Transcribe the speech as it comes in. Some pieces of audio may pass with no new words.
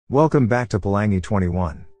Welcome back to Pelangi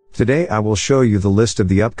 21. Today I will show you the list of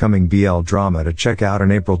the upcoming BL drama to check out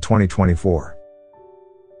in April 2024.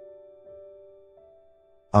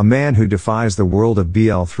 A man who defies the world of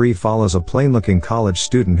BL3 follows a plain-looking college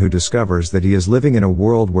student who discovers that he is living in a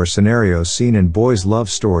world where scenarios seen in boys' love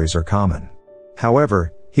stories are common.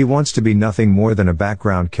 However, he wants to be nothing more than a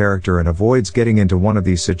background character and avoids getting into one of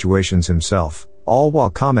these situations himself, all while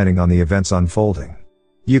commenting on the events unfolding.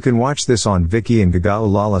 You can watch this on Viki and Gaga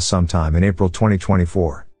Ulala sometime in April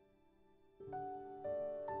 2024.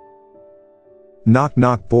 Knock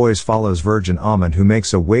Knock Boys follows Virgin Almond who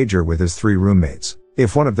makes a wager with his 3 roommates.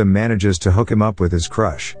 If one of them manages to hook him up with his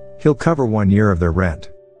crush, he'll cover 1 year of their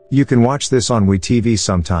rent. You can watch this on WeTV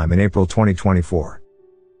sometime in April 2024.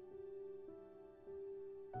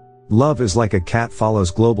 Love is Like a Cat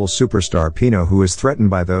follows global superstar Pino who is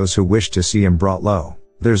threatened by those who wish to see him brought low.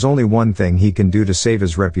 There's only one thing he can do to save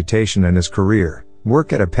his reputation and his career: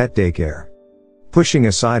 work at a pet daycare. Pushing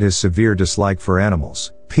aside his severe dislike for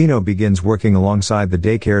animals, Pino begins working alongside the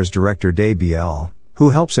daycare's director Defies,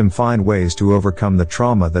 who helps him find ways to overcome the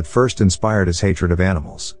trauma that first inspired his hatred of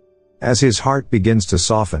animals. As his heart begins to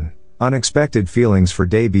soften, unexpected feelings for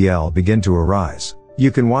Defies begin to arise.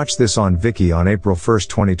 You can watch this on Viki on April 1,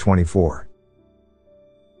 2024.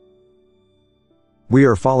 We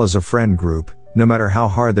Are follows a friend group. No matter how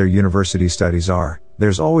hard their university studies are,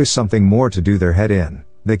 there's always something more to do their head in.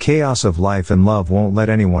 The chaos of life and love won't let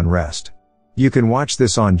anyone rest. You can watch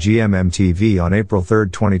this on GMM-TV on April 3,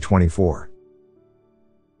 2024.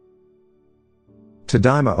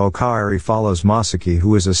 Tadaima Okaeri follows Masaki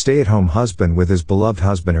who is a stay-at-home husband with his beloved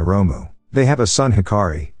husband Hiromu. They have a son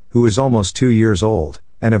Hikari, who is almost 2 years old,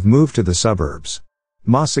 and have moved to the suburbs.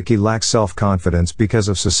 Masaki lacks self-confidence because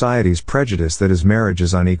of society's prejudice that his marriage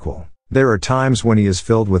is unequal. There are times when he is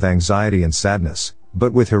filled with anxiety and sadness,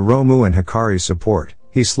 but with Hiromu and Hikari's support,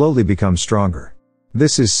 he slowly becomes stronger.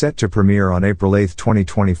 This is set to premiere on April 8,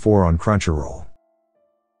 2024 on Crunchyroll.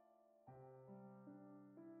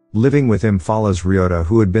 Living with Him follows Ryota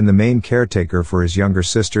who had been the main caretaker for his younger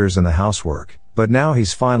sisters and the housework, but now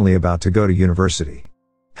he's finally about to go to university.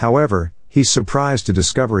 However, he's surprised to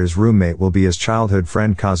discover his roommate will be his childhood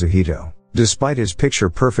friend Kazuhito. Despite his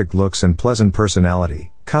picture-perfect looks and pleasant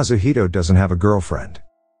personality, Kazuhito doesn't have a girlfriend.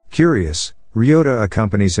 Curious, Ryota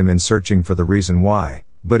accompanies him in searching for the reason why,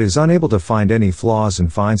 but is unable to find any flaws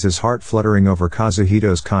and finds his heart fluttering over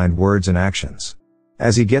Kazuhito's kind words and actions.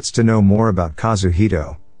 As he gets to know more about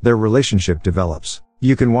Kazuhito, their relationship develops.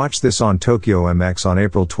 You can watch this on Tokyo MX on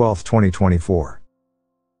April 12, 2024.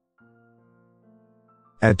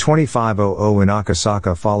 At 2500 in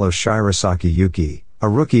Akasaka follows Shirasaki Yuki, a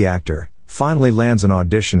rookie actor, finally lands an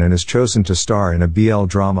audition and is chosen to star in a BL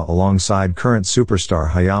drama alongside current superstar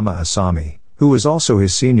Hayama Asami, who is also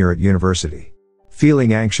his senior at university.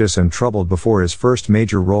 Feeling anxious and troubled before his first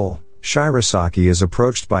major role, Shirasaki is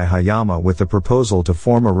approached by Hayama with the proposal to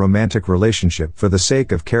form a romantic relationship for the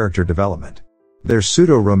sake of character development. Their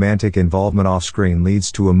pseudo-romantic involvement off-screen leads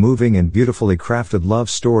to a moving and beautifully crafted love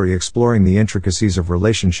story exploring the intricacies of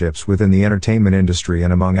relationships within the entertainment industry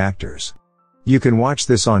and among actors. You can watch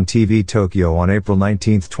this on TV Tokyo on April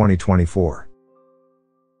 19, 2024.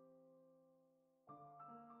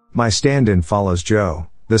 My Stand-In follows Joe,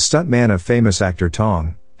 the stuntman of famous actor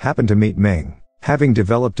Tong, happened to meet Ming. Having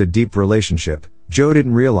developed a deep relationship, Joe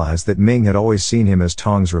didn't realize that Ming had always seen him as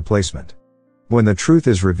Tong's replacement. When the truth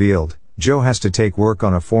is revealed, Joe has to take work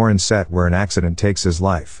on a foreign set where an accident takes his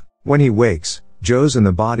life. When he wakes, Joe's in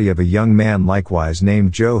the body of a young man likewise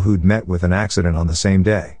named Joe who'd met with an accident on the same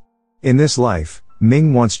day. In this life,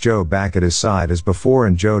 Ming wants Joe back at his side as before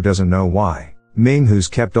and Joe doesn't know why. Ming, who's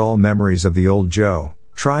kept all memories of the old Joe,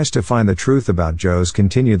 tries to find the truth about Joe's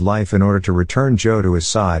continued life in order to return Joe to his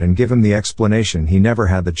side and give him the explanation he never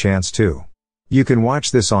had the chance to. You can watch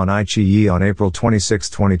this on iQIYI on April 26,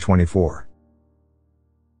 2024.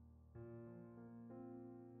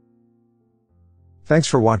 Thanks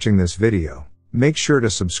for watching this video. Make sure to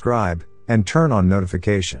subscribe and turn on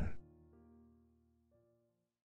notification.